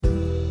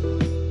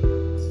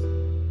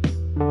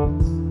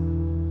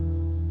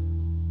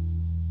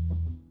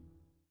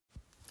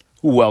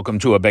Welcome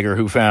to A Beggar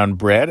Who Found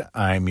Bread.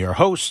 I'm your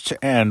host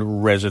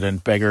and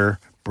resident beggar,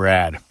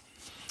 Brad.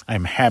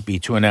 I'm happy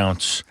to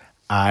announce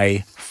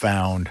I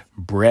found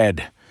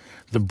bread,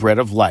 the bread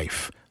of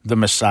life, the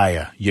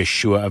Messiah,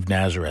 Yeshua of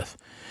Nazareth.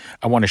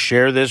 I want to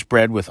share this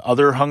bread with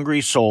other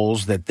hungry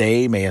souls that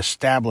they may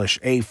establish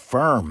a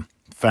firm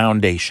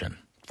foundation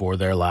for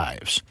their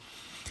lives.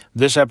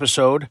 This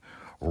episode,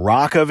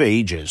 Rock of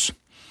Ages.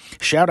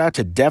 Shout out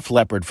to Def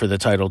Leppard for the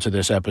title to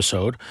this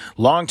episode.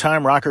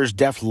 Longtime rockers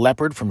Def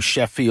Leppard from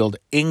Sheffield,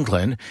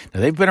 England. Now,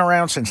 they've been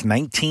around since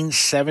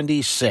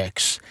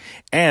 1976,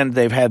 and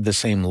they've had the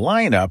same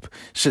lineup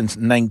since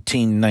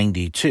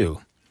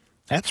 1992.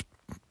 That's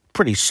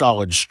pretty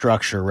solid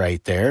structure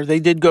right there. They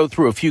did go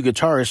through a few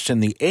guitarists in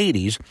the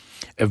 80s.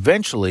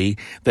 Eventually,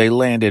 they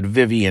landed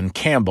Vivian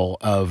Campbell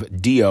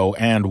of Dio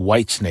and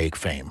Whitesnake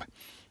fame.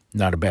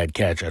 Not a bad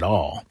catch at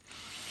all.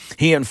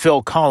 He and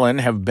Phil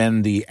Collen have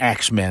been the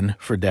axemen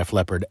for Def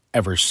Leppard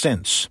ever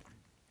since.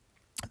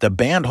 The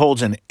band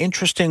holds an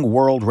interesting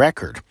world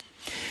record.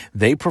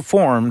 They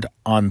performed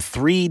on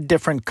 3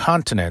 different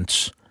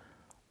continents,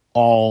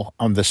 all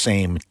on the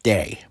same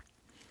day.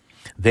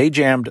 They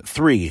jammed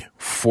 3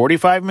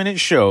 45-minute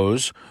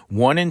shows,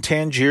 one in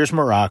Tangiers,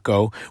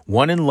 Morocco,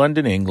 one in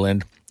London,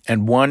 England,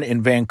 and one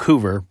in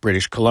Vancouver,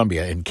 British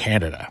Columbia in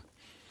Canada.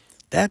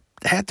 That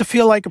had to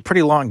feel like a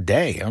pretty long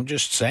day, I'm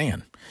just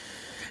saying.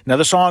 Now,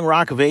 the song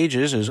Rock of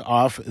Ages is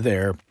off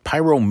their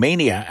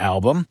Pyromania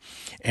album,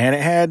 and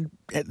it had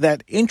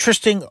that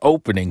interesting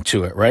opening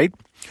to it, right?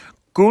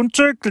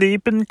 Gunter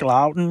Klippen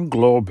Glauten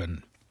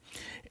Globen.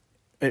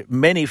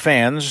 Many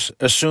fans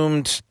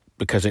assumed,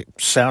 because it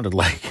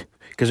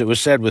was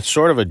said with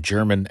sort of a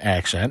German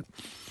accent,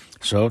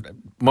 so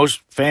most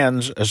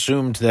fans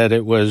assumed that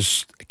it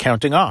was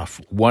counting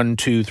off 1,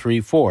 2, 3,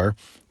 4,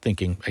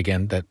 thinking,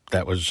 again,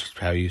 that was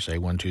how you say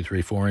 1, 2,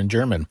 3, 4 in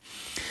German.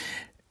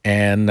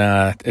 And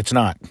it's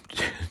not.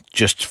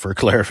 Just for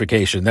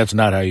clarification, that's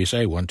not how you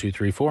say 1, 2,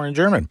 3, 4 in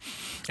German.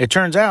 It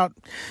turns out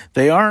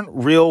they aren't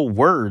real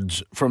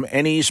words from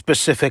any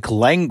specific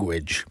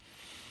language.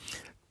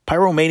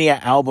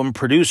 Pyromania album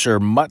producer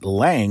Mutt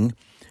Lange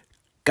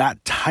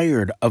got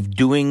tired of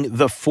doing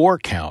the 4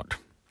 count.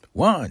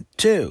 1,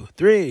 2,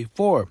 3,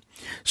 4.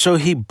 So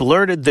he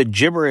blurted the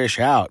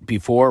gibberish out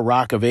before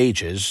Rock of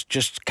Ages,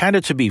 just kind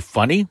of to be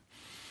funny.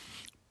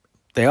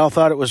 They all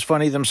thought it was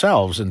funny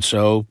themselves, and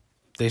so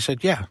they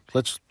said, yeah,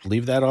 let's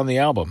leave that on the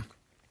album.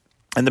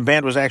 And the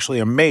band was actually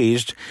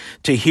amazed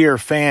to hear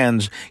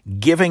fans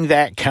giving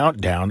that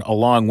countdown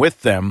along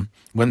with them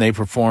when they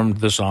performed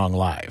the song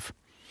live.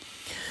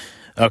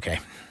 Okay,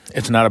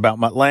 it's not about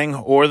Mutt Lange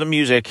or the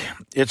music.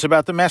 It's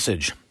about the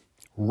message.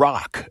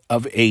 Rock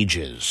of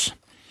Ages.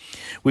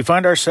 We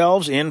find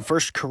ourselves in 1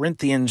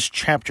 Corinthians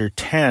chapter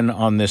 10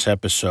 on this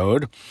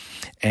episode,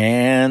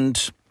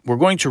 and we're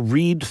going to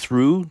read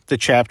through the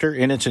chapter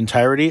in its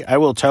entirety. I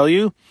will tell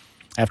you,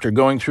 after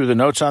going through the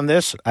notes on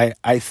this,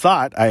 I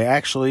thought I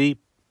actually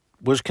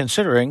was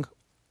considering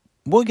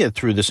we'll get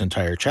through this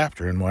entire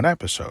chapter in one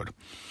episode.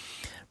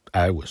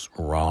 I was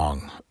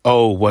wrong.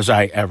 Oh, was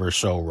I ever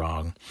so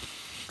wrong.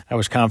 I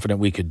was confident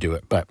we could do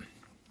it. But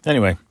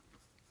anyway,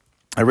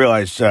 I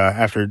realized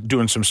after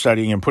doing some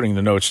studying and putting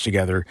the notes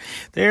together,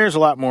 there's a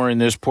lot more in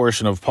this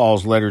portion of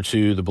Paul's letter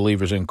to the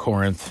believers in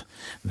Corinth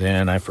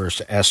than I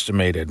first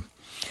estimated.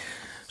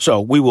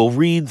 So we will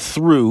read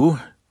through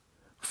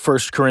 1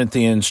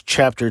 Corinthians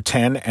chapter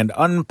 10 and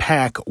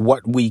unpack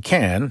what we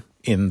can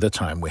in the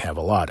time we have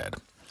allotted.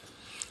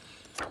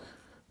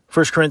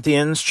 1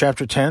 Corinthians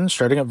chapter 10,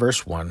 starting at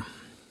verse 1.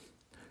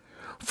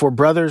 For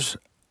brothers,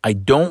 I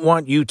don't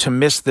want you to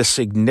miss the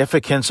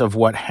significance of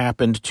what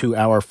happened to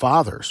our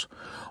fathers.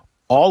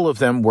 All of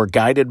them were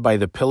guided by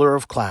the pillar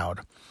of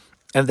cloud,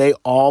 and they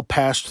all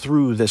passed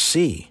through the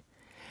sea.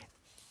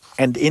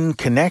 And in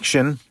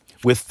connection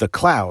with the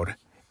cloud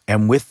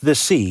and with the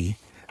sea,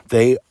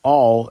 they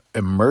all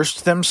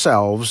immersed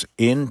themselves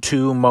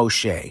into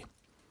Moshe.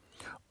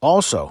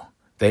 Also,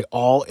 they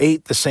all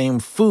ate the same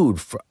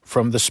food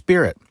from the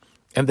Spirit,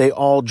 and they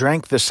all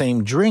drank the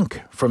same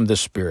drink from the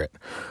Spirit,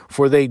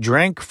 for they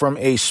drank from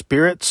a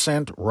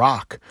Spirit-sent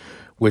rock,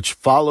 which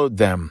followed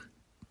them,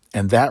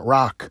 and that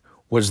rock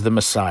was the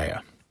Messiah.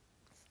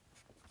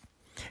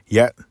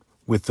 Yet,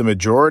 with the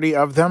majority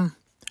of them,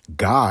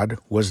 God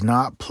was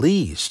not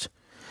pleased,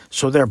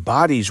 so their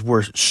bodies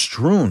were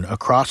strewn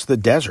across the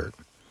desert.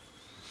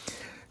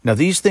 Now,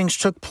 these things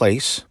took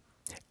place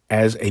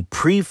as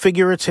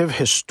prefigurative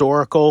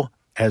historical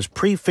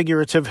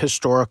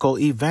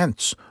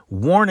events,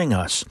 warning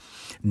us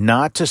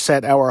not to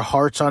set our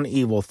hearts on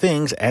evil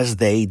things as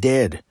they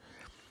did.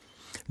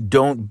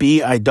 Don't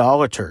be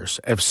idolaters,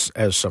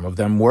 as some of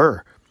them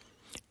were.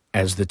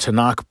 As the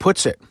Tanakh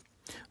puts it,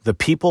 the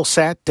people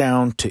sat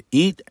down to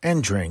eat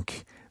and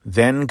drink,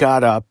 then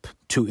got up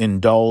to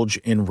indulge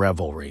in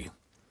revelry.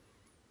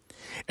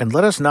 And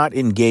let us not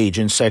engage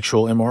in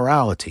sexual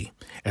immorality,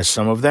 as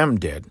some of them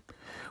did,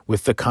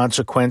 with the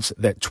consequence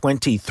that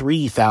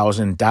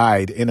 23,000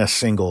 died in a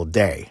single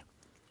day.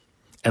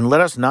 And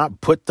let us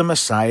not put the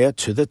Messiah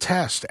to the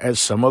test, as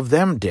some of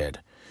them did,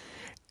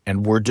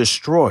 and were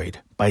destroyed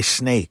by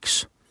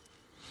snakes.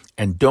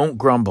 And don't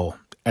grumble,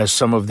 as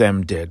some of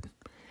them did,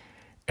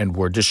 and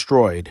were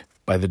destroyed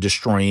by the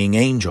destroying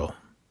angel.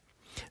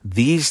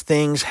 These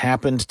things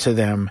happened to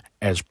them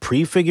as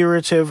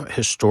prefigurative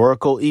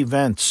historical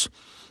events,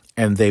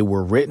 and they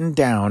were written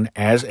down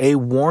as a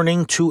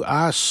warning to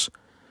us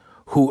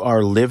who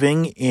are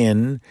living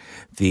in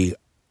the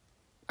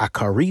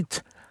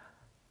Akarit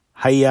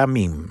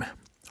Hayamim,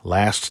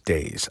 last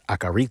days.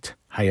 Akarit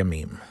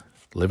Hayamim,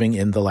 living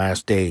in the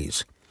last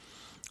days.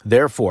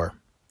 Therefore,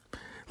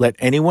 let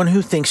anyone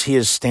who thinks he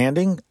is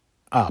standing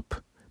up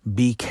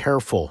be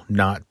careful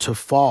not to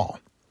fall.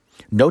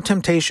 No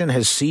temptation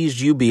has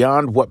seized you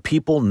beyond what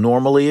people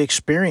normally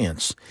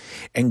experience,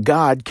 and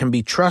God can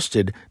be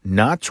trusted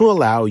not to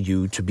allow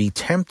you to be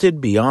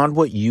tempted beyond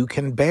what you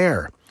can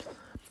bear.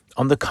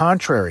 On the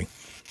contrary,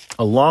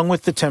 along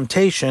with the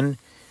temptation,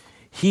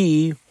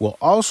 He will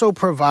also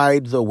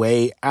provide the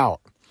way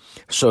out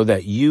so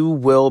that you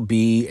will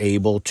be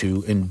able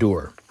to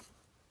endure.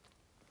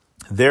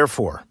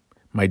 Therefore,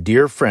 my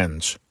dear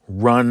friends,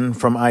 run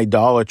from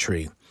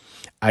idolatry.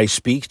 I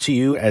speak to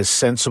you as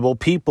sensible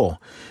people.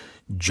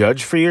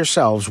 Judge for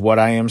yourselves what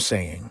I am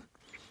saying.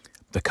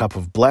 The cup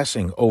of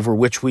blessing over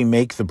which we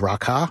make the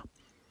bracha,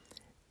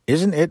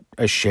 isn't it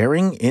a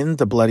sharing in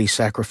the bloody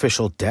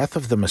sacrificial death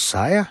of the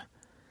Messiah?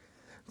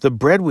 The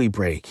bread we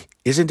break,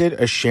 isn't it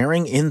a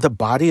sharing in the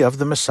body of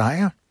the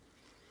Messiah?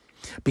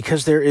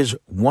 Because there is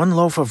one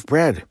loaf of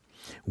bread,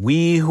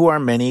 we who are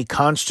many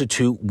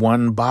constitute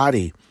one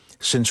body,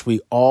 since we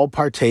all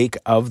partake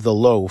of the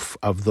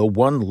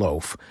one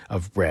loaf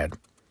of bread.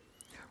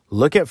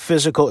 Look at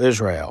physical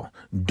Israel.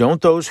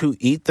 Don't those who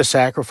eat the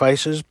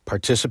sacrifices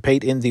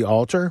participate in the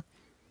altar?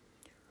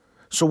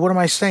 So what am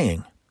I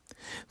saying?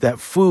 That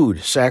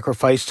food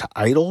sacrificed to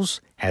idols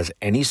has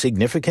any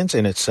significance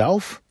in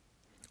itself?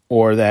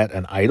 Or that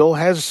an idol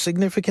has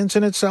significance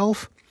in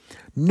itself?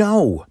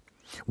 No.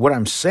 What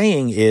I'm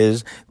saying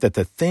is that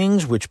the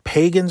things which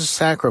pagans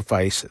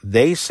sacrifice,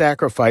 they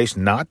sacrifice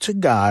not to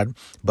God,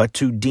 but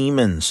to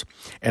demons.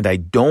 And I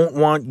don't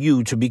want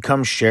you to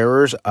become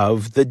sharers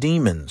of the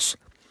demons.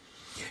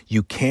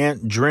 You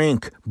can't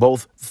drink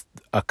both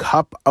a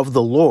cup of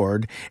the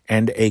Lord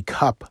and a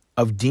cup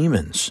of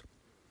demons.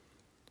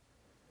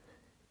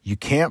 You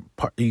can't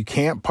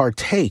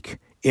partake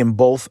in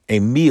both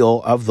a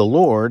meal of the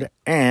Lord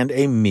and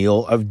a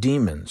meal of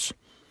demons.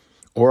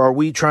 Or are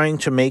we trying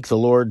to make the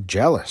Lord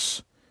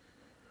jealous?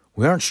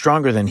 We aren't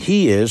stronger than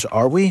He is,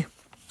 are we?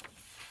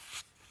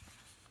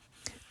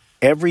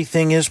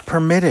 Everything is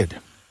permitted,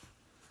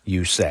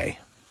 you say.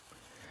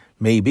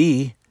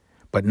 Maybe,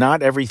 but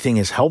not everything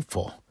is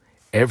helpful.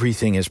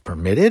 Everything is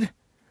permitted?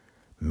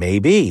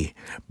 Maybe,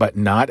 but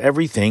not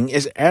everything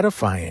is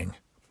edifying.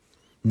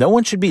 No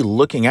one should be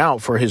looking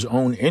out for his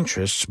own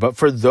interests, but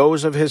for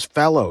those of his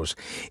fellows.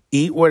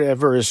 Eat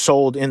whatever is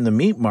sold in the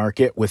meat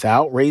market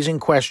without raising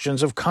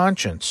questions of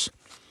conscience.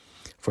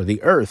 For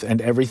the earth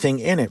and everything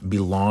in it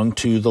belong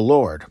to the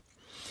Lord.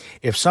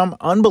 If some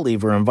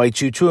unbeliever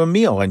invites you to a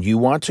meal and you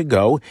want to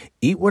go,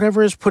 eat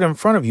whatever is put in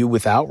front of you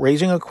without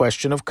raising a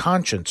question of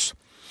conscience.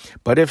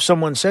 But if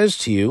someone says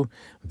to you,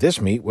 "This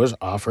meat was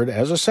offered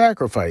as a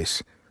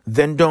sacrifice,"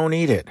 then don't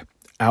eat it,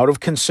 out of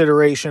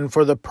consideration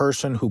for the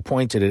person who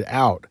pointed it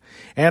out,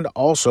 and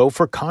also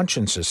for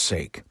conscience's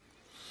sake.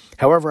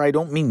 However, I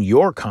don't mean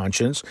your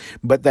conscience,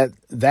 but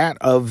that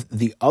of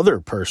the other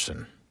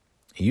person.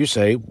 You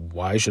say,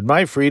 "Why should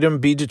my freedom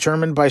be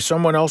determined by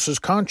someone else's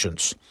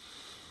conscience?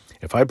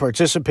 If I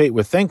participate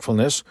with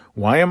thankfulness,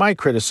 why am I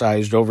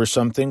criticized over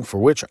something for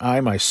which I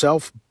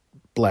myself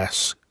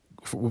bless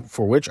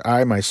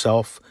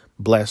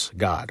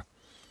God?"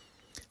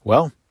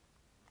 Well,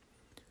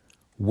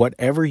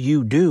 whatever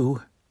you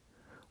do,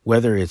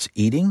 whether it's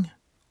eating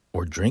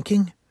or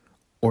drinking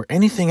or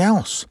anything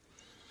else,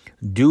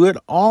 do it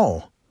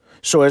all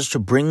so as to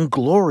bring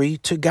glory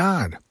to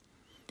God.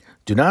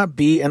 Do not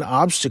be an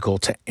obstacle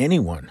to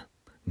anyone,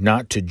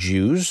 not to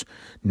Jews,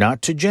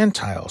 not to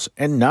Gentiles,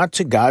 and not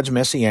to God's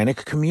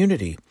messianic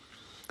community.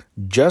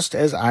 Just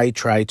as I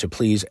try to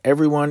please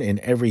everyone in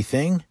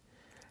everything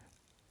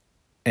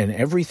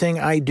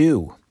I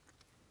do,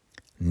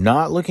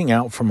 not looking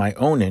out for my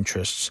own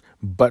interests,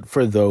 but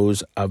for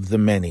those of the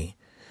many,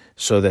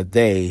 so that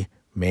they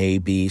may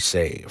be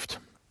saved.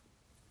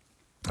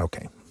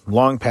 Okay,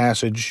 long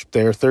passage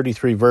there,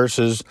 33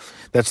 verses.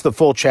 That's the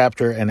full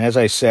chapter, and as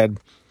I said,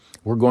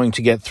 we're going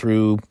to get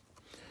through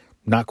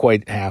not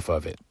quite half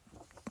of it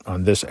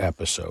on this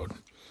episode.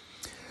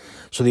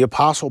 So the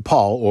Apostle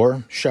Paul,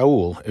 or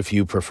Shaul if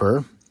you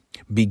prefer,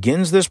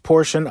 begins this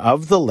portion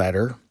of the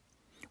letter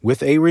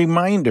with a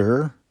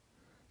reminder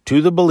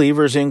to the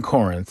believers in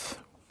Corinth,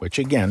 which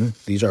again,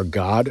 these are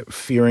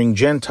God-fearing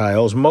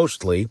Gentiles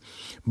mostly,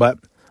 but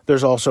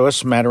there's also a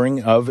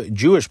smattering of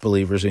Jewish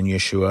believers in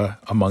Yeshua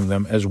among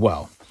them as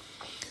well.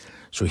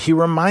 So he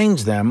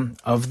reminds them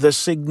of the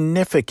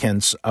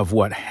significance of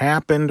what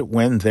happened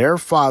when their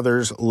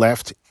fathers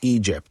left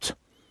Egypt.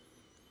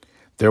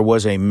 there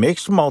was a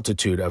mixed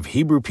multitude of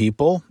Hebrew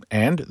people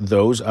and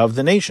those of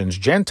the nations,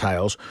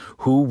 Gentiles,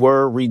 who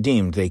were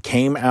redeemed. They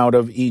came out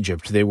of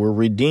Egypt. They were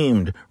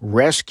redeemed,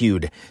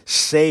 rescued,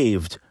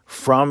 saved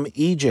from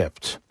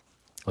Egypt.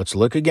 Let's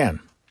look again.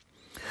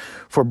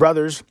 For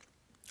brothers,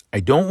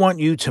 I don't want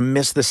you to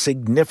miss the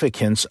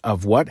significance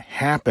of what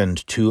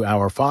happened to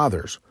our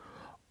fathers.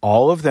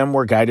 All of them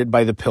were guided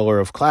by the pillar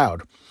of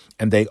cloud,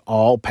 and they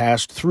all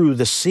passed through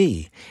the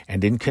sea.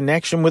 And in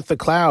connection with the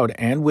cloud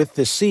and with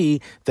the sea,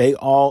 they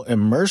all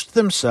immersed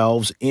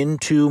themselves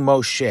into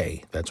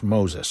Moshe, that's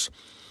Moses.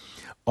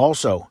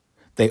 Also,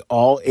 they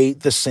all ate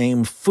the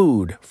same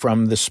food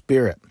from the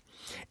Spirit,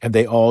 and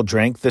they all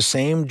drank the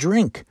same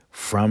drink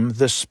from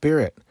the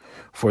Spirit.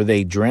 For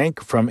they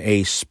drank from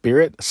a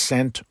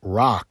Spirit-sent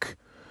rock,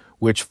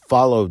 which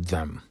followed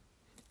them,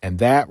 and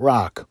that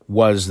rock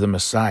was the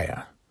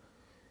Messiah.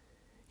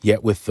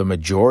 Yet with the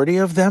majority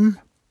of them,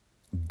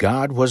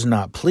 God was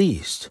not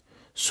pleased,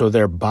 so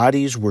their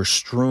bodies were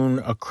strewn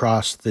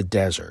across the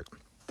desert.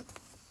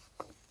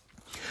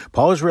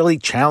 Paul is really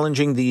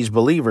challenging these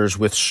believers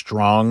with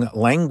strong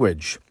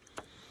language.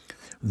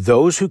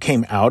 Those who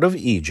came out of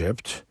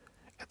Egypt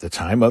at the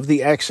time of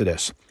the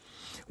Exodus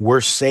were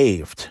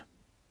saved.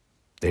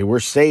 They were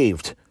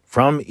saved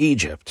from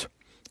Egypt.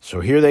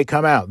 So here they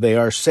come out. They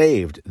are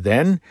saved.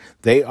 Then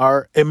they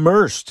are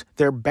immersed.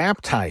 They're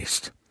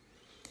baptized.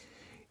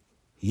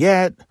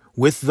 Yet,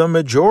 with the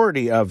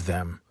majority of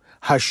them,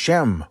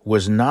 Hashem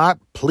was not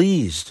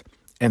pleased,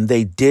 and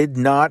they did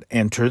not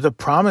enter the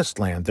promised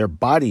land, their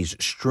bodies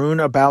strewn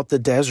about the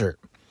desert.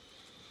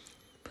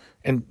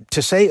 And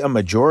to say a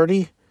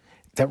majority,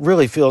 that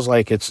really feels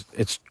like it's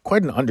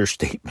quite an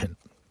understatement.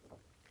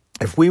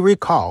 If we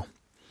recall,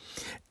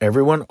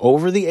 everyone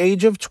over the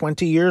age of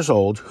 20 years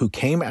old who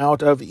came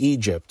out of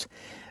Egypt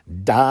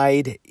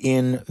died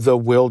in the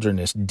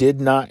wilderness, did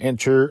not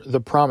enter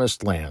the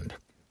promised land,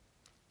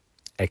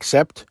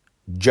 except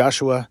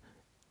Joshua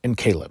and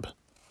Caleb.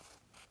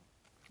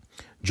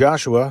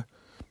 Joshua,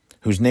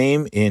 whose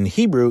name in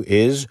Hebrew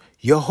is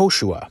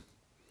Yehoshua,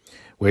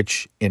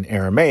 which in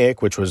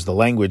Aramaic, which was the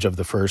language of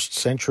the first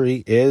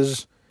century,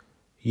 is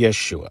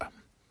Yeshua.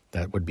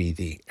 That would be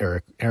the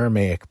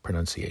Aramaic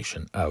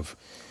pronunciation of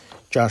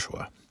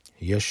Joshua.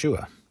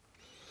 Yeshua.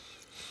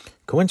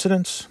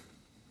 Coincidence?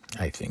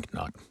 I think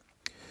not.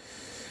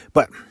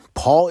 But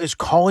Paul is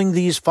calling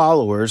these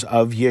followers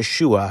of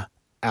Yeshua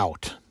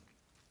out.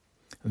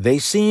 They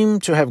seem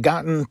to have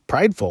gotten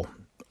prideful,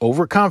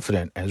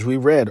 overconfident, as we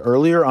read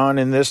earlier on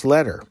in this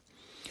letter.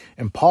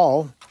 And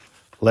Paul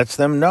lets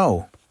them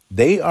know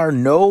they are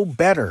no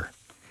better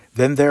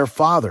than their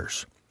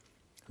fathers,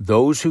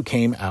 those who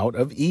came out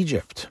of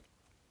Egypt.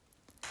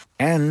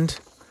 And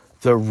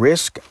the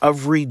risk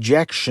of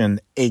rejection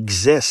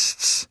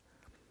exists.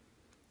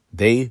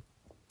 They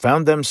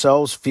found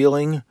themselves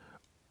feeling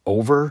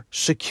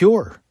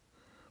over-secure.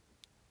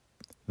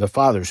 The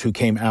fathers who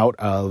came out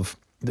of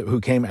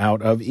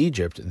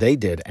Egypt, they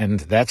did.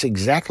 And that's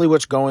exactly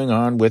what's going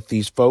on with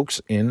these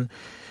folks in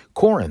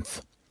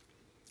Corinth.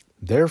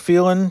 They're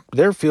feeling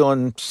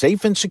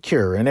safe and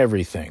secure in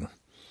everything.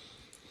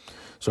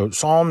 So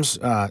Psalms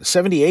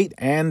 78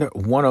 and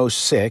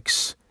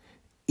 106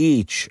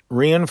 each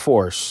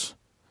reinforce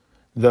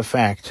the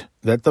fact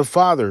that the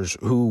fathers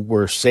who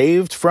were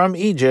saved from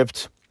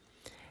Egypt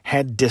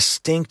had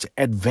distinct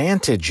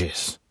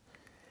advantages.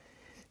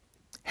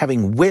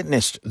 Having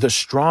witnessed the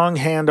strong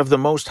hand of the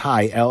Most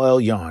High, El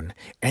Elyon,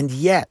 and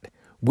yet,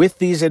 with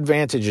these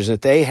advantages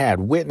that they had,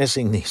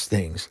 witnessing these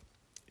things,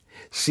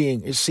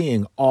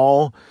 seeing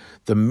all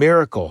the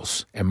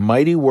miracles and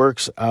mighty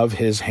works of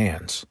his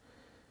hands,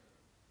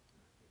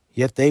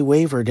 yet they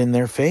wavered in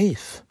their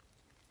faith.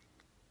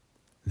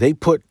 They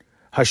put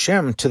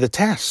Hashem to the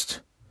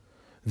test.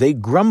 They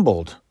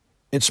grumbled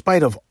in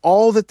spite of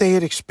all that they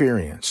had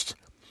experienced,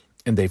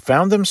 and they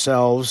found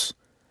themselves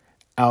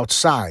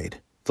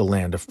outside the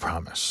land of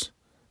promise.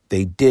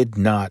 They did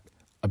not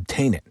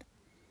obtain it.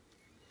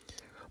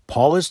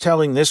 Paul is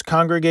telling this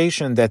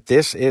congregation that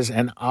this is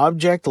an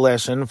object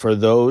lesson for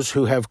those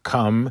who have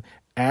come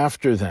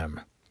after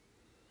them.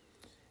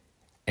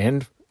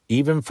 And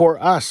even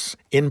for us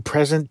in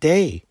present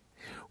day,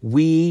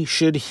 we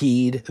should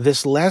heed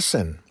this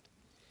lesson.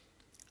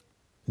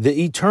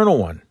 The Eternal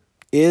One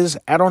is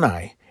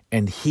Adonai,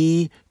 and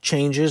he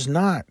changes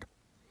not.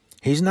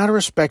 He's not a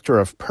respecter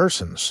of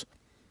persons.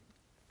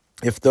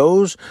 If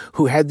those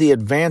who had the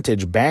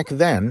advantage back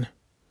then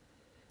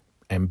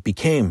and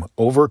became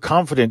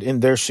overconfident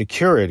in their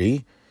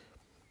security,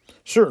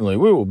 certainly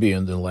we will be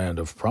in the land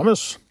of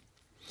promise.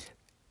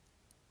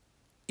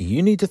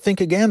 You need to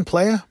think again,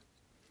 playa.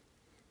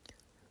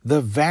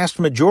 The vast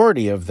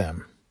majority of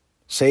them,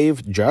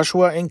 save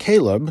Joshua and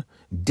Caleb,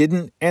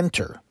 didn't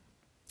enter,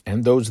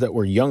 and those that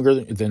were younger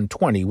than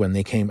 20 when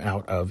they came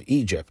out of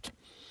Egypt.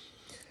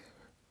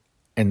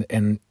 And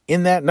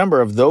in that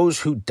number of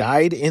those who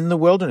died in the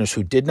wilderness,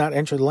 who did not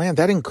enter the land,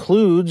 that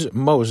includes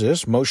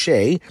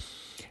Moshe,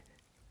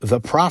 the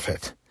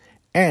prophet,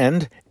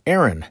 and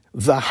Aaron,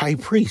 the high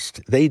priest.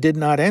 They did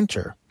not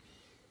enter.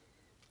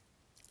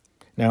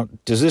 Now,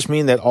 does this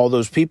mean that all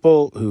those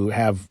people who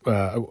have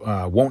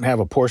won't have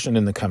a portion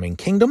in the coming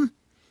kingdom?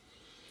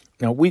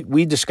 Now,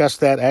 we discussed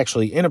that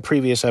actually in a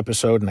previous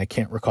episode, and I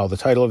can't recall the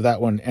title of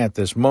that one at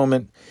this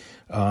moment.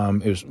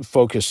 It was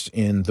focused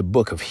in the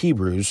book of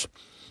Hebrews.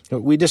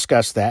 We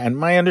discussed that, and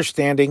my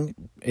understanding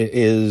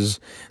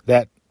is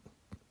that,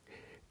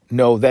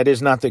 no, that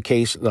is not the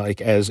case, like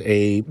as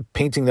a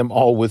painting them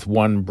all with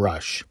one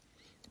brush.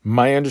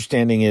 My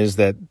understanding is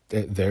that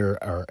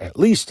there are at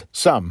least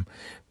some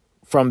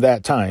from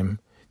that time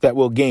that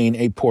will gain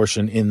a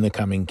portion in the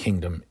coming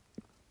kingdom,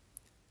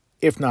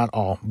 if not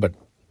all, but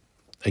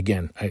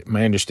again,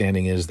 my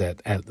understanding is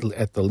that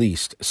at the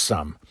least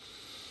some.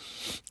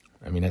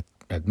 I mean,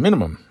 at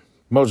minimum,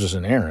 Moses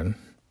and Aaron,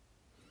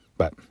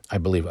 but I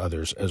believe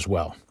others as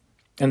well.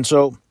 And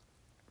so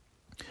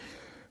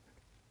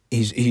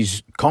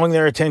he's calling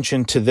their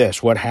attention to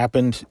this, what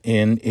happened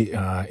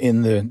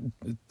in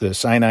the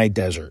Sinai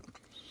desert.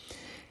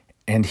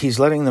 And he's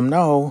letting them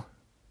know,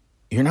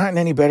 you're not in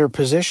any better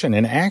position,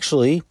 and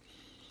actually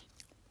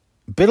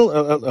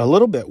a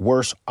little bit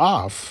worse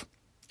off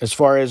as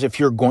far as if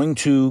you're going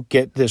to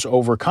get this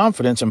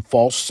overconfidence and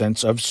false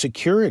sense of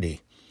security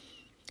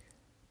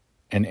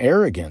and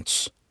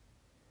arrogance,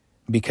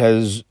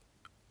 because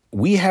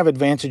we have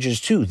advantages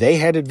too. They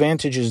had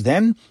advantages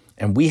then,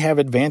 and we have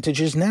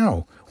advantages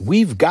now.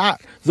 We've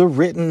got the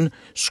written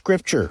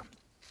scripture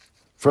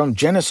from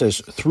Genesis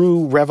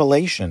through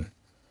Revelation.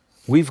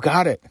 We've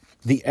got it,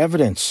 the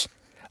evidence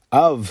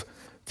of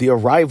the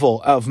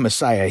arrival of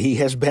Messiah. He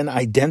has been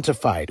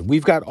identified.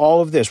 We've got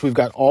all of this. We've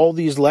got all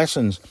these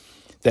lessons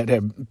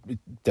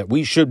that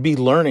we should be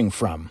learning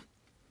from.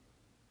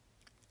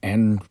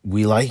 And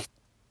we like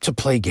to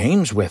play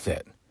games with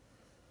it,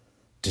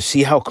 to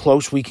see how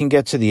close we can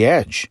get to the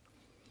edge,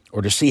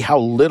 or to see how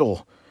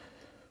little,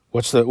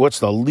 what's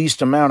the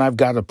least amount I've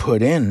got to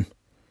put in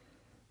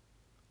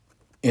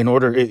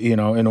order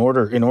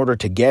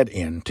to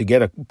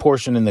get a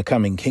portion in the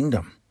coming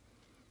kingdom.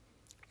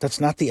 That's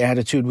not the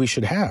attitude we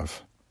should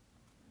have.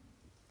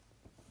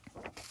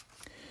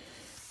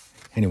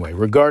 Anyway,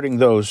 regarding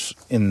those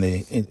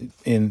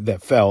that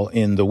fell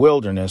in the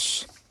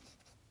wilderness,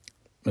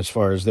 as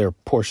far as their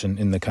portion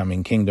in the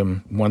coming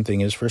kingdom, one thing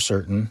is for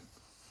certain: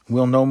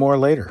 we'll know more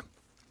later.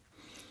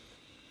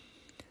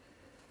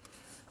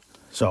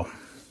 So,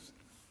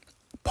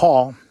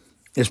 Paul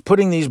is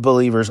putting these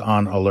believers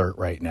on alert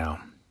right now.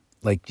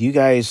 Like, you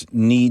guys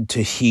need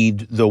to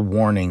heed the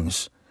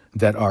warnings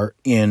that are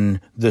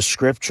in the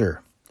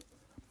scripture.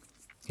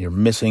 You're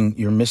missing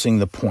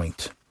the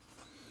point.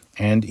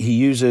 And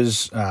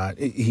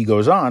he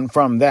goes on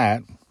from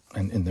that,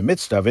 and in the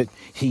midst of it,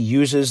 he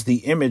uses the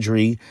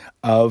imagery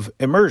of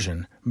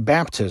immersion,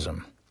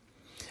 baptism.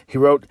 He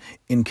wrote,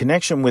 in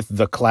connection with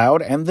the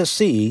cloud and the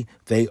sea,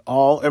 they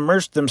all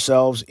immersed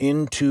themselves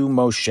into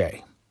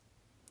Moshe.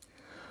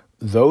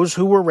 Those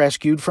who were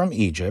rescued from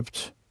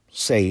Egypt,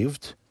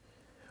 saved,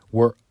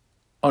 were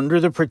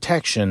under the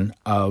protection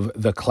of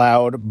the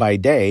cloud by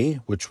day,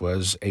 which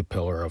was a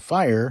pillar of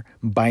fire,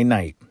 by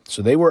night.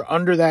 So they were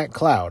under that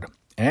cloud,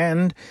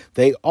 and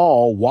they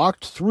all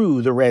walked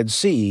through the Red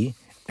Sea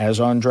as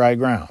on dry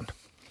ground.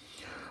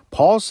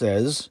 Paul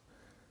says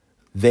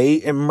they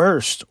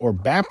immersed or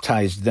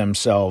baptized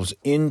themselves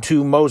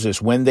into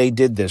Moses when they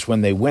did this,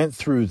 when they went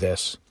through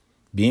this,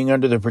 being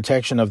under the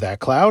protection of that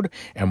cloud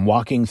and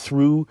walking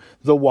through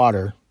the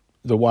waters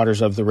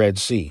of the Red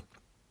Sea.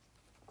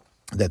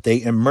 That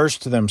they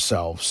immersed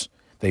themselves,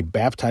 they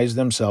baptized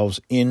themselves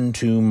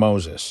into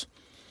Moses.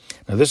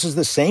 Now, this is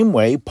the same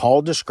way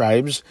Paul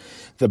describes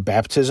the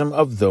baptism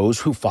of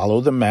those who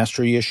follow the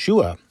Master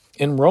Yeshua.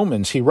 In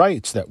Romans, he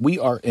writes that we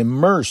are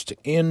immersed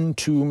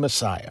into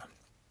Messiah.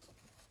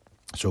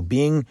 So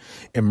being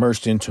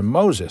immersed into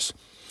Moses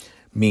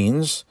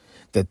means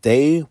that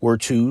they were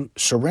to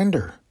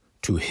surrender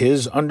to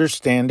his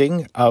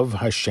understanding of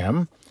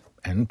Hashem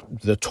and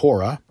the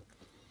Torah,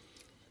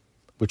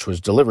 which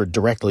was delivered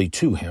directly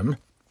to him,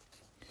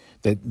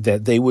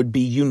 that they would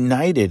be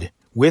united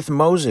with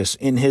Moses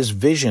in his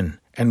vision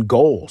and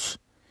goals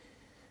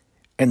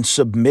and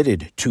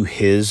submitted to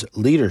his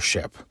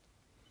leadership.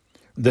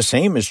 The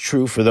same is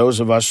true for those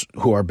of us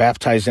who are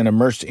baptized and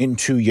immersed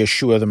into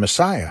Yeshua the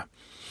Messiah.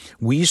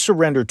 We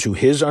surrender to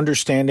his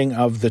understanding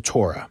of the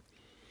Torah,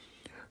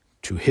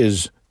 to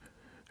his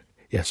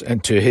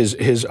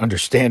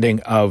understanding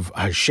of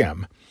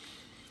Hashem.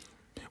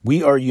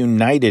 We are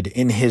united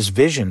in his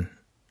vision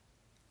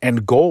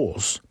and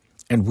goals,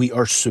 and we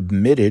are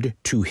submitted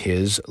to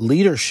his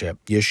leadership,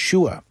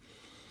 Yeshua.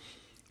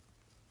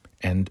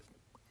 And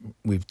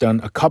we've done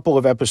a couple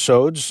of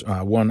episodes,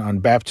 one on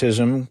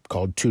baptism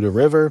called To the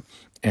River,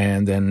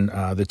 and then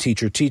the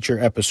Teacher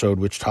episode,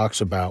 which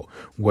talks about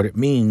what it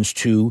means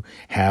to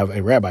have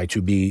a rabbi,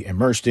 to be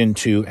immersed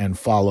into and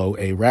follow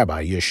a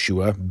rabbi,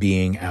 Yeshua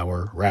being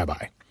our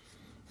rabbi.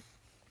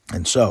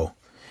 And so,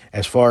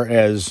 as far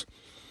as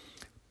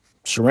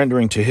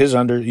surrendering to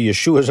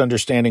Yeshua's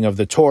understanding of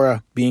the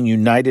Torah, being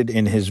united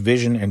in his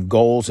vision and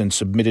goals and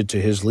submitted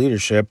to his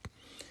leadership,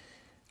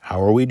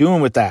 how are we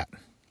doing with that?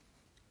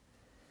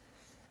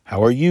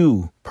 How are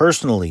you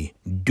personally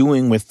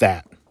doing with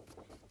that?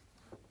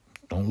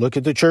 Don't look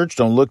at the church.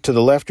 Don't look to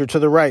the left or to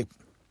the right.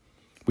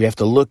 We have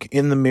to look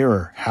in the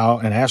mirror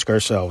and ask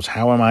ourselves,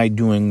 how am I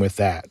doing with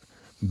that?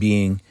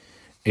 Being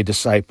a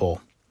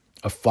disciple,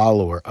 a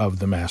follower of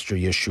the Master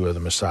Yeshua, the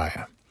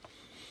Messiah.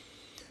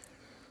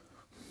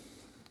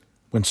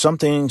 When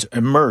something's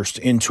immersed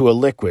into a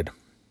liquid,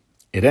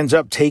 it ends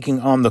up taking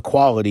on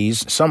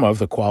some of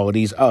the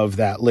qualities of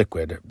that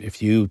liquid.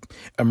 If you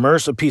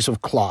immerse a piece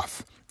of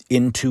cloth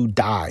into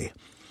dye,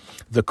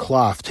 the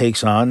cloth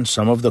takes on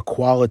some of the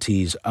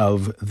qualities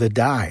of the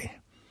dye.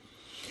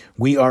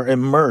 We are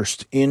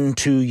immersed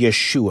into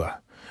Yeshua.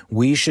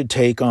 We should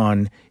take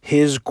on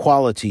his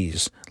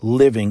qualities,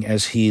 living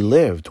as he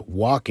lived,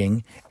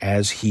 walking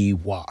as he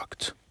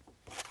walked.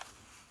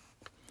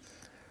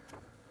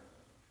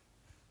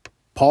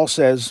 Paul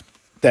says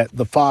that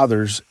the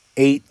fathers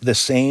ate the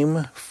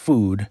same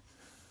food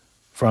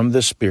from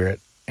the Spirit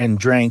and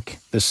drank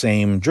the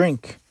same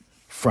drink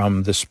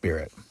from the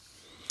Spirit.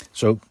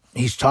 So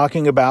he's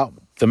talking about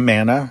the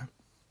manna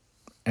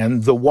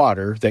and the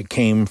water that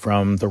came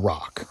from the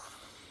rock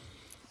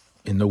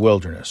in the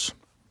wilderness.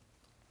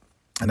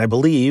 And I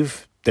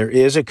believe there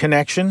is a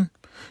connection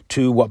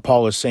to what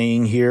Paul is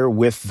saying here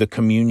with the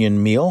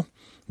communion meal,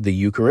 the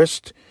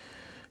Eucharist,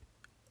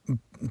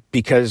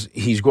 because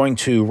he's going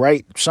to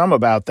write some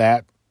about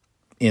that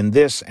in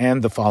this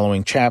and the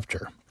following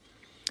chapter.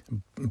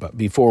 But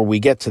before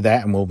we get to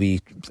that, and we'll be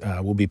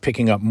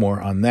picking up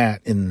more on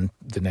that in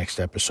the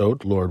next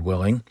episode, Lord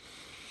willing.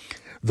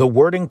 The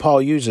wording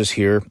Paul uses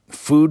here,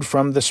 food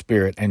from the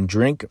Spirit and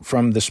drink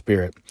from the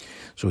Spirit.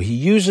 So he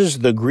uses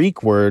the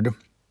Greek word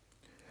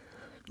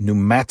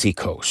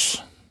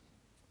pneumatikos,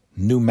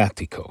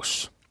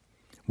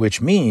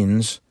 which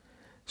means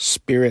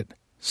Spirit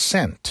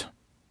sent.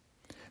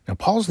 Now,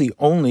 Paul's the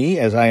only,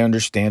 as I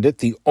understand it,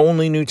 the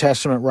only New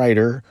Testament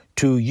writer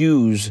to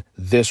use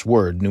this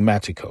word,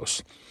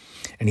 pneumatikos.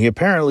 And he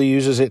apparently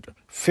uses it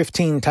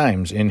 15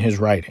 times in his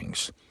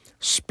writings.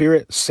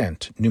 Spirit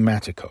sent,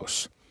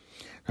 pneumatikos.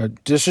 Now,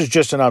 this is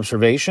just an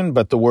observation,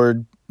 but the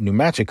word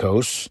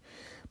pneumatikos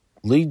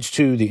leads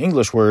to the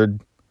English word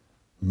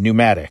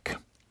pneumatic.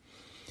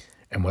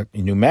 And what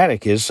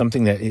pneumatic is,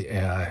 something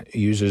that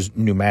uses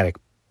pneumatic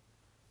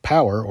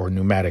power or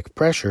pneumatic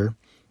pressure,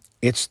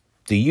 it's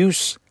the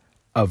use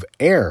of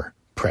air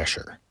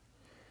pressure,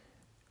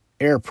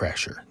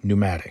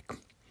 pneumatic.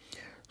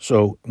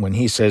 So when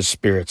he says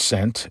Spirit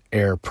sent,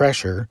 air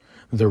pressure,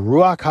 the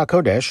Ruach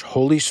HaKodesh,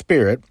 Holy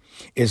Spirit,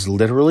 is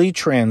literally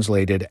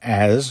translated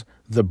as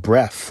the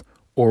breath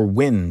or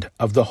wind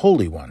of the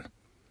Holy One.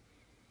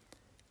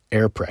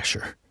 Air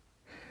pressure.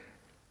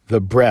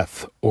 The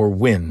breath or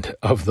wind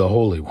of the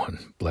Holy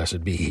One.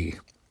 Blessed be he.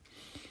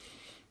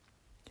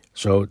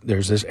 So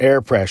there's this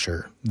air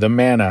pressure, the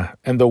manna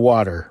and the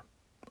water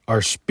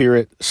are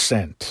Spirit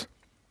sent,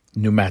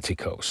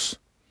 pneumatikos.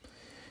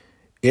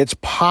 It's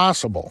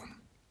possible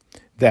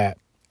that,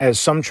 as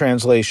some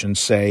translations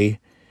say,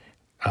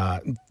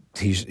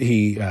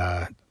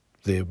 the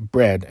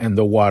bread and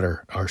the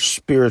water are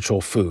spiritual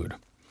food,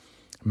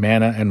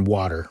 manna and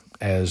water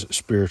as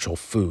spiritual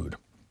food.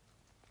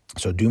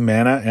 So do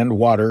manna and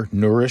water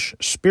nourish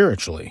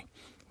spiritually?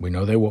 We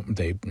know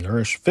they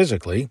nourish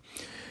physically.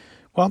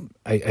 Well,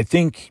 I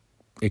think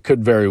it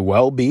could very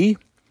well be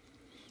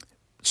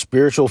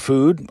spiritual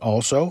food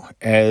also,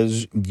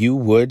 as you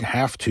would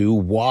have to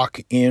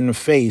walk in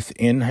faith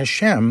in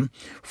Hashem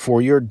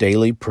for your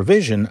daily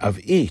provision of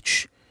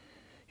each.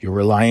 You're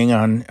relying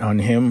on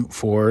him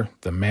for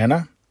the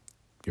manna,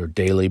 your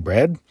daily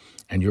bread,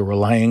 and you're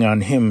relying on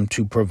him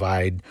to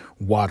provide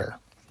water.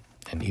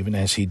 And even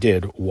as he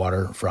did,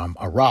 water from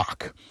a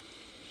rock.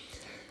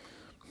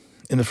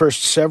 In the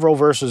first several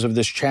verses of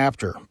this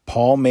chapter,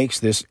 Paul makes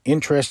this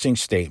interesting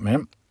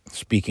statement,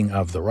 speaking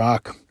of the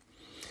rock,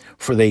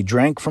 for they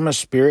drank from a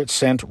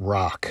Spirit-sent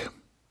rock,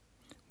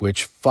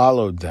 which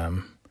followed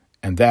them,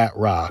 and that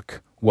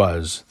rock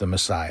was the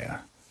Messiah.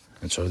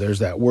 And so there's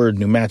that word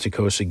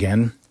pneumatikos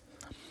again,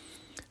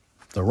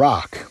 the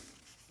rock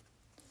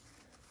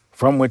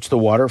from which the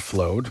water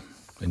flowed.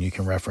 And you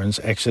can reference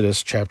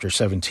Exodus chapter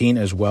 17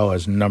 as well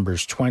as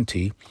Numbers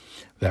 20.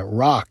 That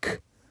rock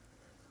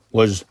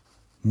was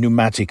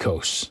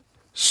pneumatikos,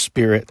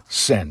 Spirit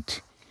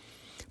sent.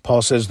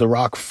 Paul says the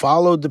rock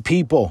followed the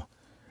people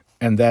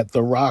and that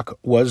the rock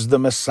was the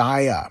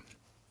Messiah.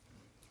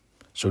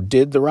 So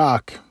did the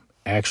rock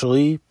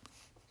actually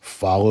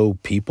follow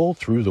people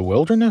through the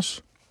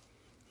wilderness?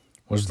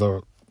 Was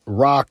the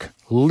rock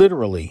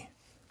literally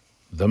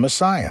the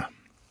Messiah?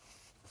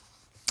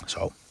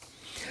 So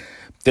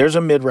there's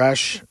a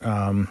midrash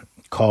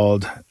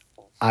called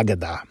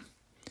Agadah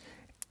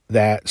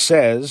that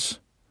says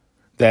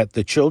that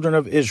the children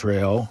of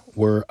Israel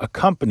were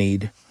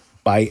accompanied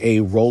by a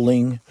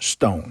rolling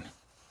stone.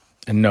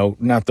 And no,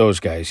 not those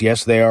guys.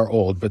 Yes, they are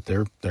old, but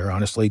they're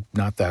honestly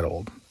not that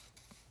old.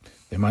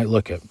 They might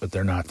look it, but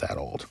they're not that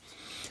old.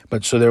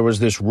 But so there was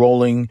this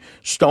rolling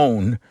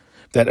stone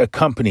that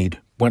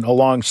went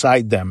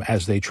alongside them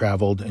as they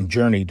traveled and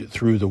journeyed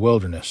through the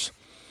wilderness.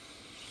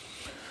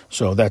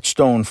 So that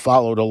stone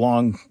followed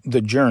along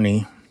the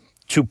journey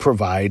to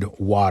provide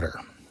water.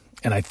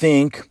 And I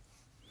think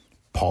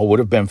Paul would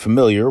have been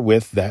familiar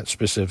with that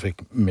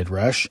specific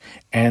midrash,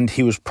 and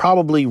he was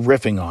probably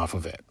riffing off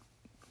of it.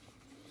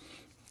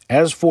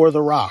 As for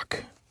the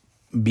rock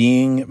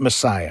being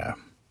Messiah,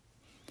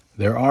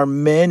 there are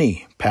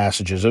many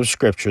passages of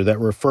Scripture that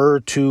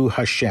refer to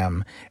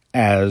Hashem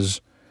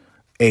as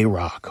a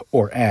rock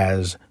or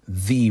as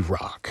the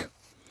rock.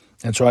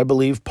 And so I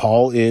believe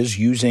Paul is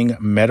using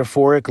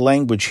metaphoric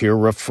language here,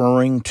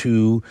 referring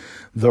to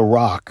the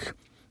rock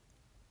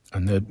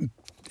in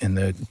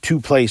the two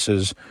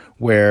places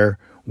where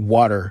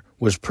water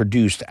was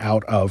produced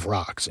out of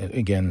rocks. And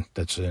again,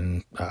 that's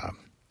in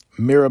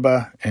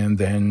Meribah, and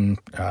then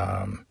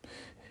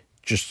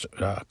just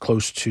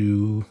close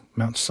to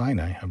Mount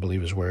Sinai, I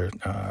believe is where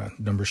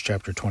Numbers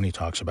chapter 20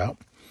 talks about.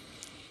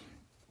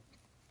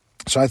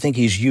 So I think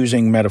he's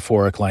using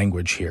metaphoric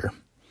language here.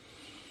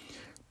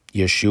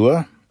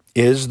 Yeshua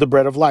is the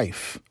bread of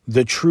life,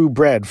 the true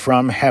bread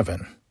from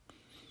heaven,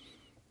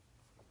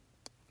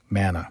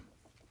 manna.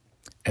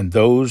 And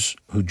those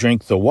who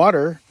drink the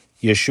water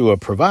Yeshua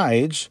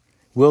provides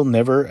will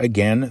never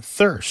again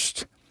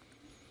thirst.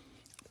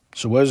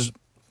 So was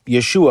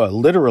Yeshua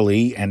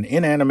literally an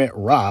inanimate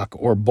rock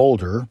or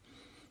boulder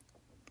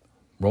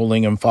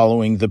rolling and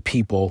following the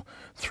people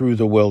through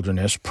the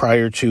wilderness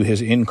prior to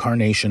his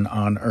incarnation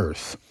on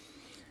earth?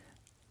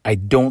 I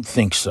don't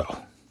think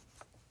so.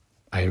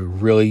 I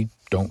really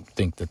don't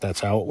think that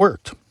that's how it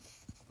worked.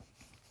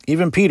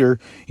 Even Peter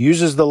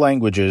uses the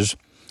languages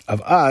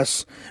of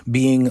us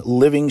being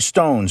living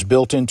stones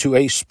built into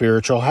a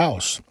spiritual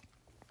house.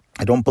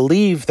 I don't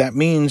believe that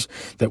means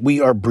that we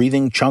are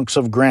breathing chunks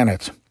of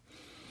granite.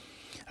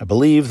 I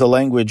believe the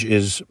language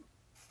is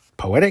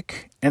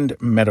poetic and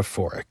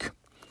metaphoric.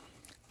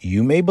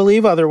 You may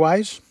believe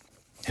otherwise,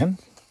 and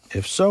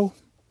if so,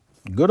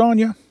 good on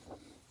you.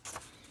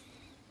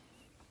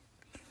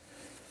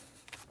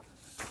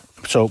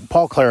 So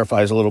Paul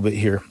clarifies a little bit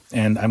here,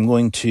 and I'm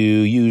going to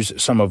use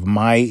some of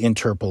my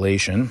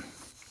interpolation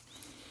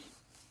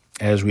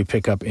as we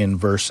pick up in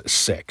verse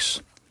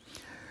 6.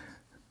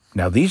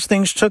 Now, these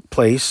things took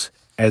place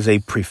as a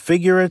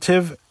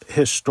prefigurative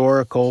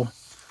historical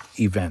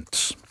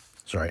events.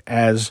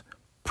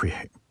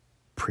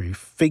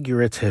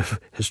 Prefigurative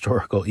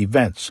historical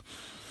events.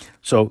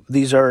 So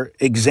these are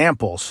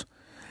examples.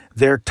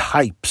 They're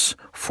types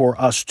for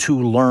us to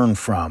learn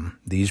from,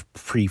 these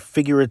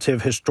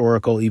prefigurative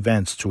historical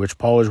events to which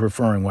Paul is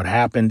referring, what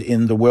happened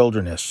in the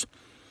wilderness.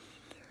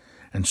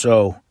 And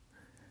so,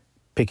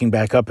 picking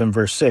back up in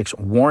verse 6,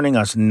 warning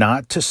us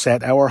not to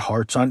set our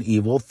hearts on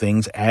evil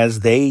things as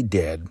they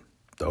did,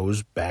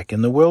 those back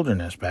in the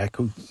wilderness, back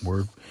who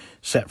were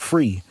set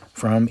free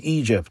from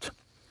Egypt.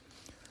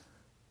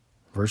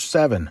 Verse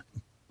 7,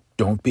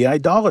 don't be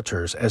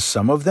idolaters, as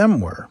some of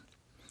them were.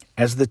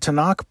 As the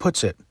Tanakh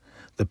puts it,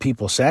 the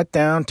people sat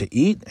down to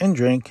eat and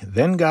drink,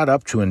 then got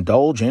up to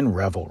indulge in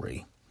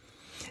revelry.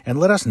 And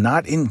let us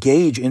not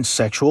engage in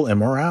sexual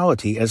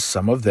immorality, as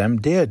some of them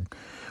did,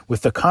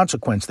 with the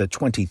consequence that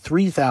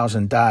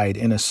 23,000 died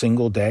in a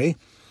single day.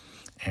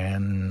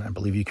 And I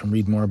believe you can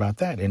read more about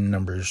that in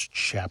Numbers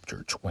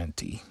chapter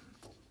 20.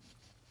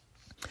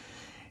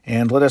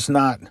 And let us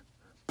not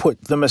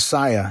put the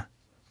Messiah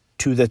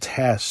to the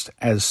test,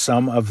 as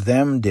some of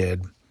them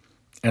did,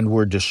 and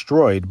were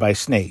destroyed by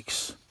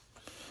snakes.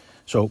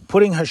 So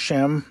putting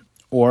Hashem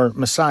or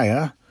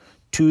Messiah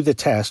to the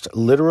test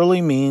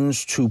literally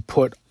means to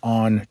put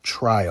on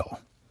trial.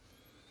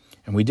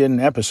 And we did an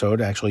episode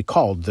actually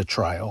called The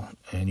Trial,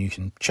 and you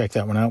can check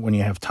that one out when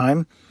you have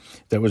time,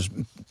 that was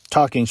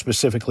talking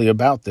specifically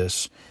about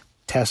this,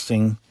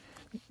 testing,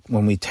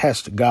 when we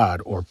test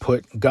God or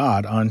put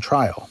God on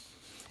trial.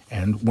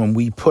 And when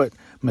we put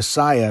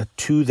Messiah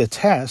to the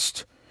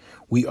test,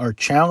 we are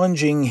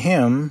challenging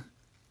him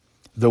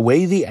the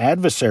way the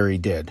adversary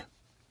did.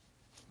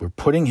 We're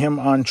putting him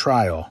on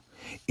trial.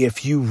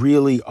 If you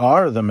really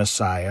are the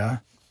Messiah, ...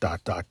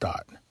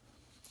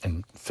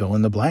 and fill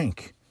in the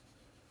blank.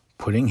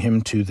 Putting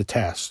him to the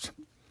test.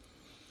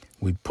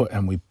 We put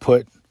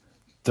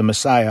the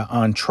Messiah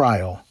on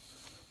trial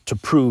to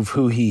prove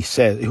who he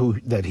says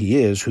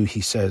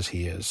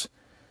he is.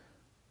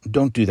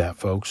 Don't do that,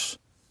 folks.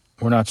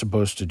 We're not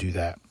supposed to do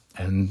that.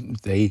 And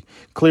they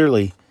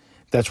clearly,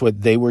 that's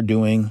what they were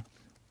doing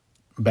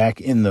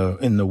back in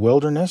the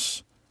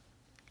wilderness.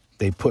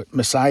 They put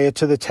Messiah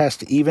to the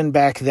test even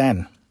back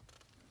then.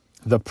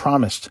 The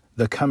promised,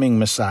 the coming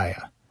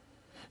Messiah.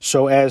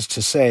 So as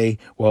to say,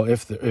 well,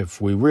 if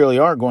we really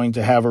are going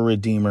to have a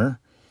Redeemer,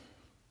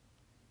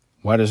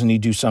 why doesn't he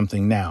do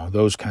something now?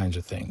 Those kinds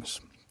of things.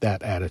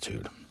 That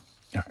attitude.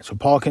 All right, so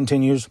Paul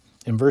continues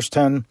in verse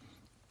 10,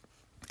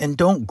 and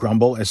don't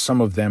grumble as some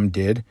of them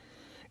did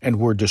and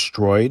were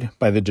destroyed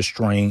by the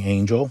destroying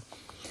angel.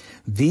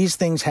 These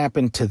things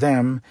happened to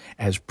them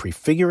as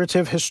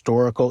prefigurative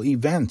historical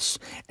events,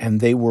 and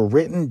they were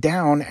written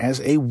down as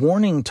a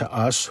warning to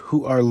us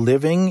who are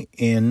living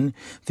in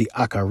the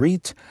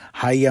Akarit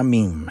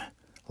Hayamim,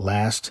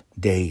 last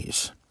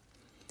days.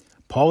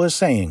 Paul is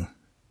saying,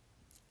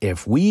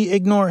 If we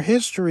ignore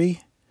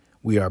history,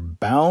 we are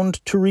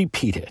bound to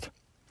repeat it.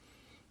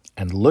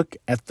 And look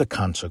at the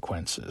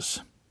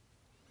consequences.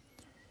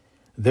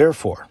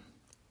 Therefore,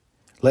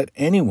 let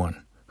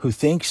anyone who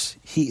thinks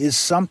he is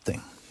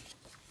something,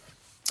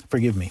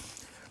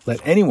 let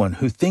anyone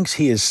who thinks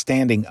he is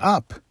standing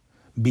up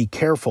be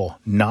careful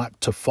not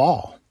to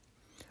fall.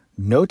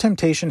 No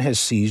temptation has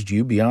seized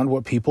you beyond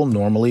what people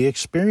normally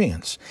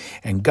experience,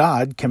 and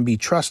God can be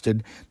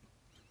trusted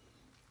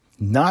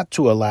not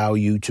to allow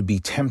you to be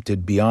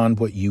tempted beyond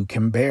what you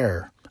can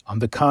bear. On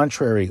the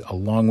contrary,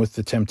 along with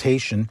the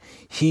temptation,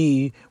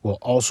 He will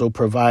also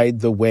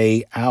provide the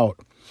way out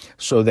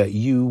so that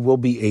you will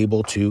be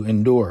able to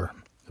endure.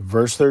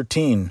 Verse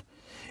 13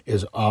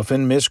 is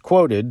often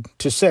misquoted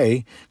to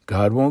say,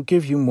 God won't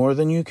give you more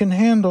than you can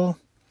handle.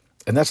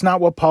 And that's not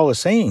what Paul is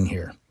saying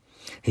here.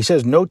 He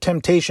says, no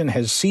temptation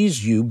has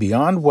seized you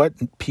beyond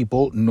what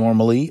people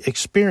normally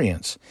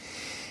experience.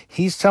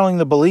 He's telling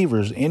the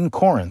believers in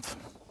Corinth,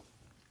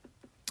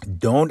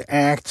 don't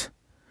act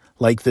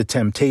like the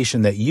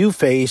temptation that you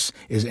face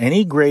is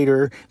any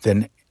greater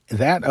than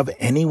that of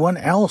anyone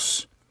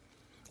else.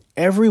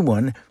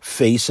 Everyone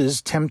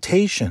faces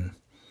temptation.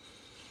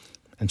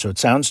 And so it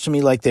sounds to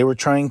me like they were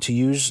trying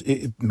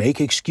to make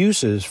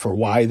excuses for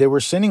why they were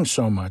sinning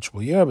so much.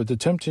 Well, yeah, but the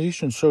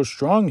temptation's so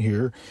strong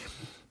here,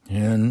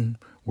 and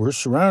we're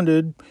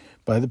surrounded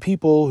by the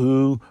people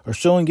who are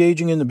still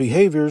engaging in the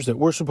behaviors that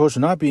we're supposed to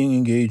not be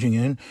engaging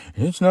in,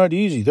 and it's not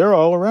easy. They're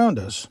all around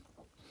us.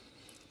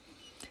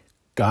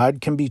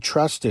 God can be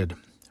trusted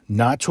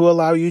not to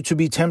allow you to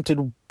be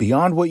tempted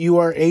beyond what you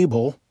are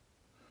able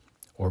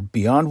or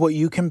beyond what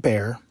you can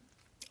bear.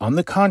 On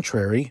the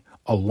contrary,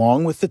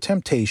 along with the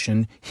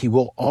temptation, He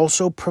will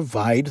also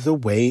provide the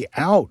way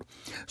out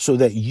so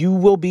that you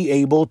will be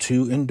able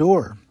to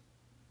endure.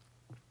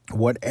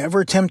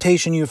 Whatever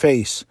temptation you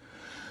face,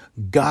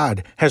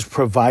 God has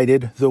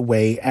provided the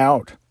way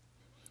out.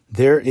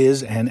 There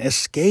is an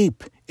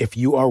escape if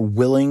you are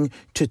willing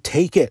to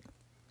take it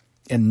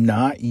and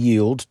not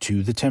yield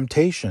to the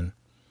temptation.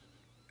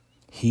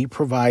 He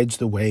provides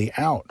the way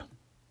out.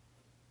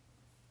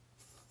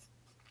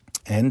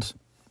 And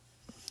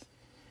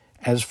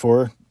as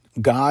for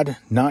God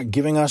not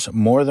giving us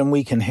more than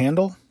we can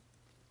handle,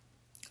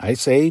 I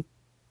say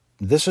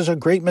this is a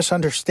great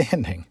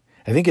misunderstanding.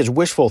 I think it's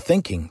wishful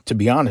thinking, to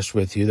be honest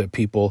with you, that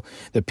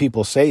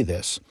people say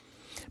this.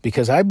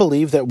 Because I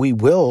believe that we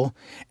will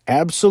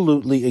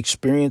absolutely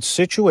experience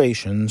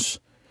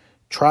situations,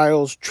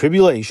 trials,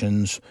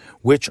 tribulations,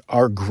 which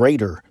are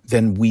greater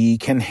than we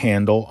can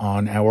handle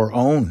on our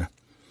own.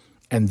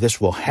 And this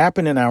will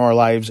happen in our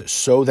lives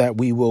so that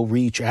we will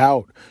reach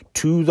out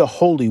to the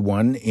Holy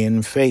One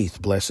in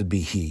faith. Blessed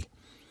be He.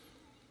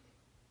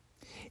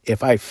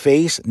 If I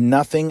face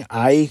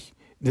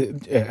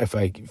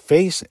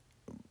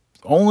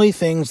only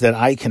things that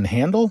I can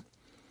handle,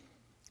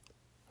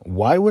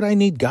 why would I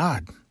need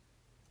God?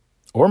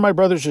 Or my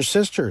brothers or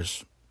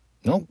sisters?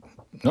 No,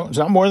 it's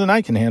not more than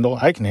I can handle.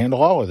 I can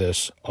handle all of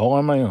this, all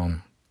on my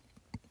own.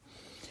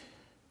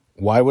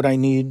 Why would I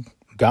need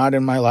God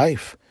in my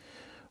life?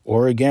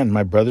 Or again,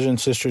 my brothers and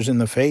sisters in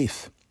the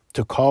faith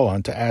to call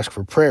on, to ask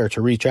for prayer,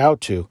 to reach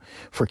out to,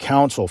 for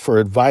counsel, for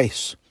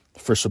advice,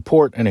 for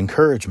support and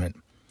encouragement.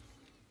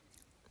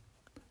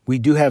 We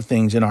do have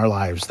things in our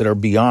lives that are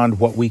beyond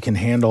what we can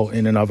handle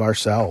in and of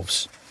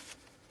ourselves.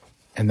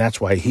 And that's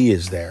why He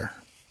is there.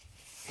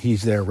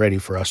 He's there ready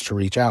for us to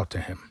reach out to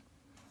Him.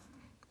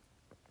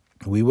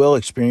 We will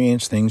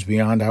experience things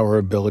beyond our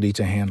ability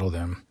to handle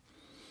them.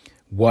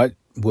 What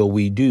will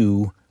we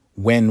do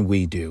when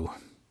we do?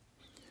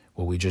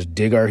 Will we just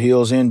dig our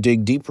heels in,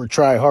 dig deeper,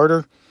 try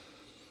harder?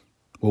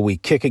 Will we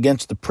kick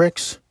against the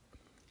pricks?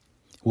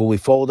 Will we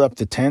fold up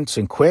the tents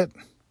and quit?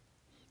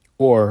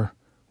 Or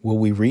will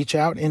we reach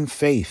out in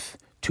faith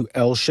to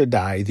El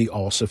Shaddai, the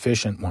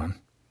all-sufficient one?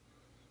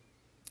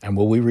 And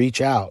will we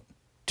reach out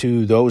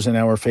to those in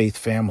our faith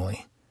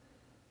family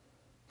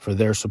for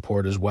their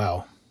support as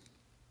well?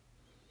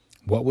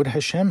 What would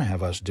Hashem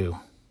have us do?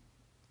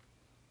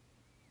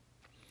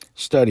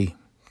 Study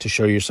to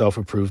show yourself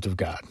approved of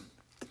God.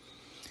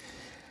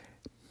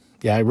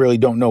 Yeah, I really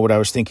don't know what I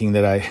was thinking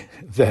that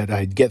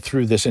I'd get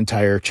through this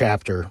entire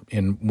chapter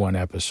in one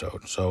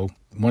episode. So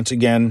once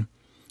again,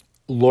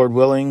 Lord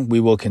willing, we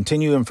will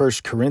continue in 1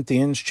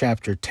 Corinthians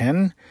chapter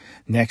 10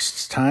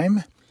 next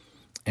time.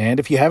 And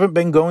if you haven't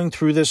been going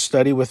through this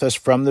study with us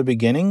from the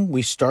beginning,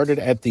 we started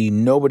at the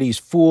Nobody's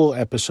Fool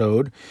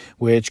episode,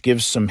 which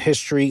gives some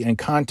history and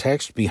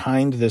context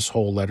behind this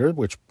whole letter,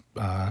 which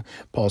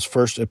Paul's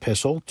first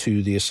epistle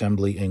to the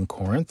assembly in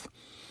Corinth.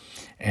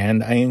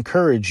 And I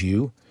encourage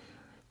you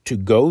to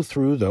go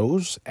through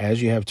those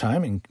as you have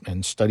time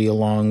and study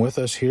along with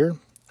us here.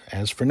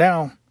 As for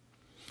now,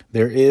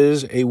 there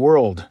is a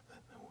world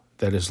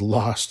that is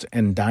lost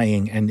and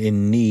dying and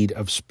in need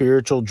of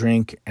spiritual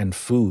drink and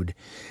food.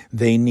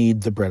 They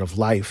need the bread of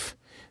life,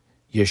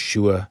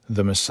 Yeshua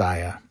the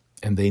Messiah,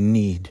 and they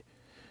need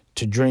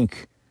to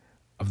drink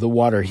of the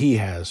water He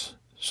has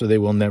so they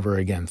will never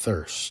again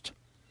thirst.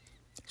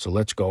 So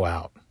let's go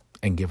out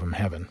and give them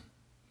heaven.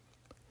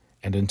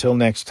 And until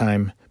next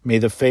time, may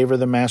the favor of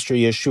the Master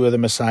Yeshua the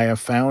Messiah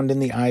found in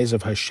the eyes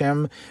of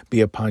Hashem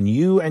be upon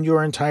you and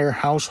your entire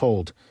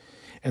household,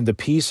 and the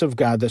peace of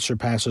God that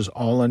surpasses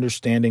all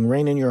understanding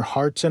reign in your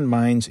hearts and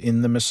minds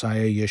in the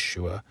Messiah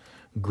Yeshua.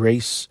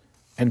 Grace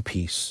and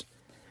peace.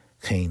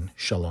 Chen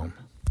Shalom.